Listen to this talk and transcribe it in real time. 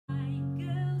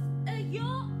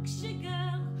Yorkshire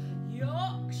girl,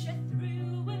 Yorkshire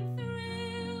through and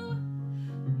through.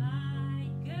 My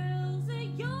girl's a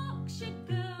Yorkshire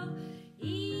girl,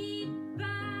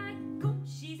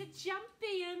 she's a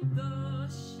champion though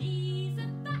she's a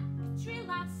factory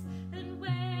lass and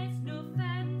wears no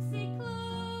fancy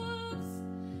clothes.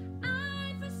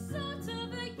 I've a sort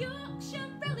of a Yorkshire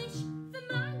relish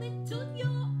for my little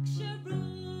Yorkshire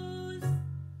rose.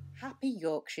 Happy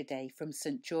Yorkshire Day from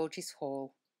St George's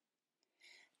Hall.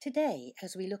 Today,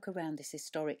 as we look around this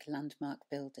historic landmark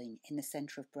building in the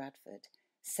centre of Bradford,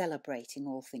 celebrating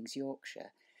all things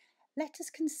Yorkshire, let us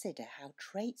consider how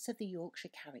traits of the Yorkshire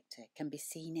character can be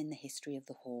seen in the history of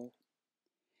the Hall.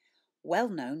 Well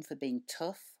known for being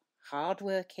tough,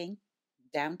 hard-working,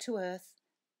 down-to-earth,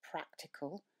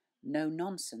 practical, no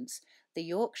nonsense, the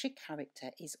Yorkshire character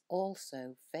is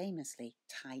also famously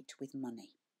tight with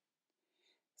money.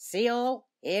 See all,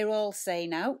 hear all, say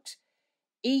nowt.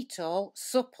 Eat all,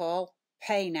 sup all,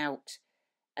 pay nowt.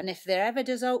 And if there ever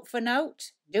does hope for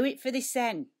nowt, do it for the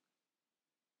sen.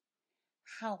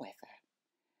 However,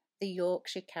 the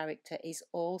Yorkshire character is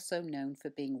also known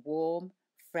for being warm,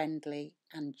 friendly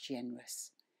and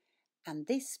generous. And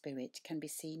this spirit can be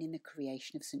seen in the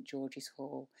creation of St George's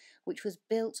Hall, which was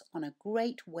built on a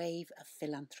great wave of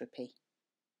philanthropy.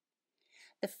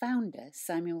 The founder,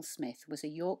 Samuel Smith, was a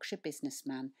Yorkshire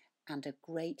businessman and a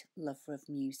great lover of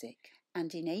music.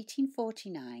 And in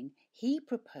 1849, he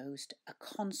proposed a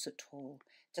concert hall.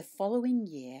 The following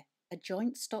year, a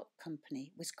joint stock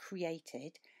company was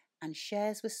created and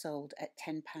shares were sold at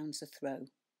 £10 a throw.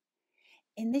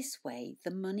 In this way,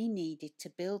 the money needed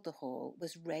to build the hall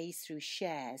was raised through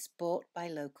shares bought by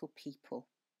local people.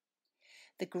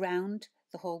 The ground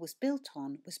the hall was built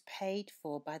on was paid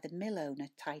for by the mill owner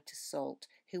Titus Salt,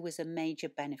 who was a major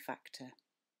benefactor.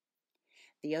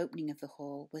 The opening of the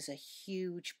hall was a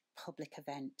huge public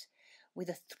event with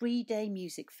a 3-day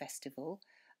music festival,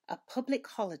 a public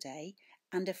holiday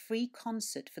and a free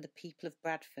concert for the people of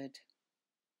Bradford.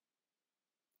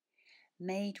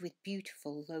 Made with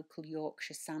beautiful local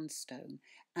Yorkshire sandstone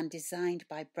and designed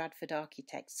by Bradford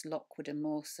architects Lockwood and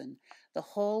Mawson, the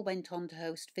hall went on to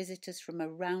host visitors from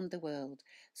around the world,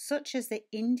 such as the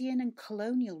Indian and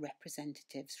colonial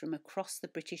representatives from across the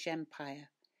British Empire,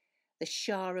 the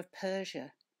Shah of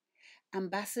Persia,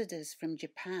 ambassadors from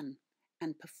Japan,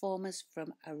 and performers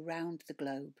from around the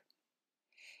globe.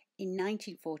 In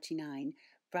 1949,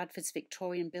 Bradford's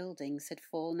Victorian buildings had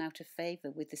fallen out of favour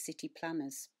with the city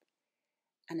planners,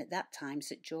 and at that time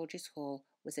St George's Hall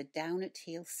was a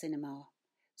down-at-heel cinema,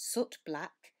 soot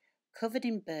black, covered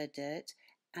in bird dirt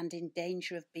and in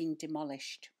danger of being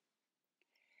demolished.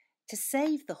 To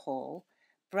save the hall,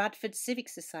 Bradford Civic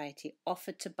Society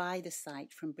offered to buy the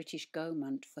site from British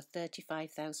Gaumont for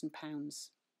 £35,000.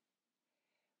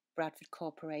 Bradford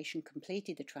Corporation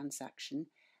completed the transaction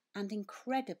and,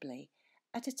 incredibly,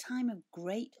 at a time of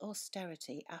great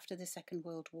austerity after the Second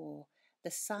World War,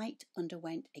 the site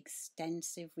underwent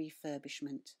extensive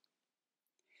refurbishment.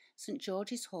 St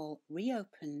George's Hall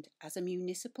reopened as a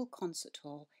municipal concert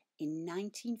hall in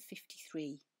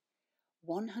 1953,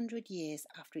 100 years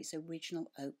after its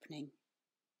original opening.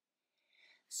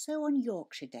 So on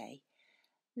Yorkshire Day,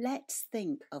 let's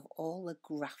think of all the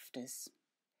grafters,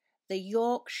 the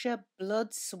Yorkshire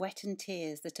blood, sweat and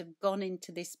tears that have gone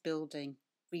into this building,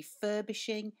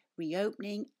 refurbishing,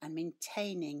 reopening and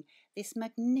maintaining this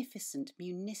magnificent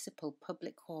municipal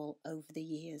public hall over the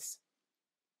years.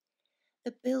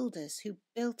 The builders who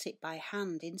built it by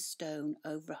hand in stone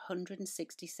over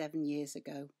 167 years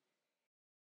ago.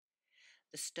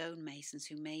 The stonemasons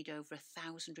who made over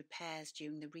 1,000 repairs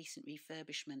during the recent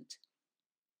refurbishment.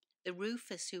 The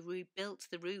roofers who rebuilt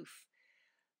the roof.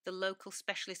 The local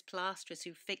specialist plasterers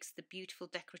who fixed the beautiful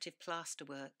decorative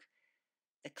plasterwork.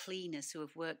 The cleaners who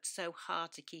have worked so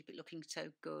hard to keep it looking so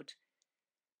good.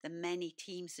 The many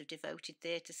teams of devoted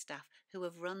theatre staff who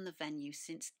have run the venue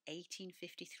since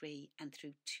 1853 and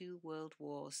through 2 world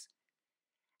wars.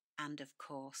 And of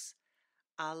course,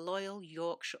 our loyal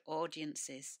Yorkshire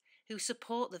audiences who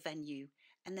support the venue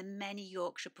and the many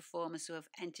Yorkshire performers who have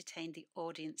entertained the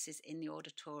audiences in the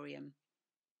auditorium.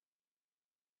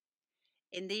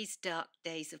 In these dark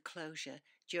days of closure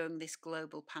during this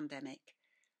global pandemic,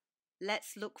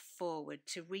 let's look forward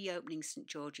to reopening St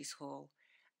George's Hall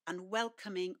and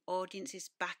welcoming audiences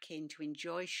back in to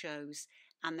enjoy shows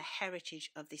and the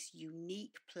heritage of this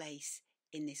unique place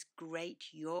in this great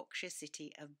Yorkshire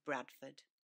city of Bradford.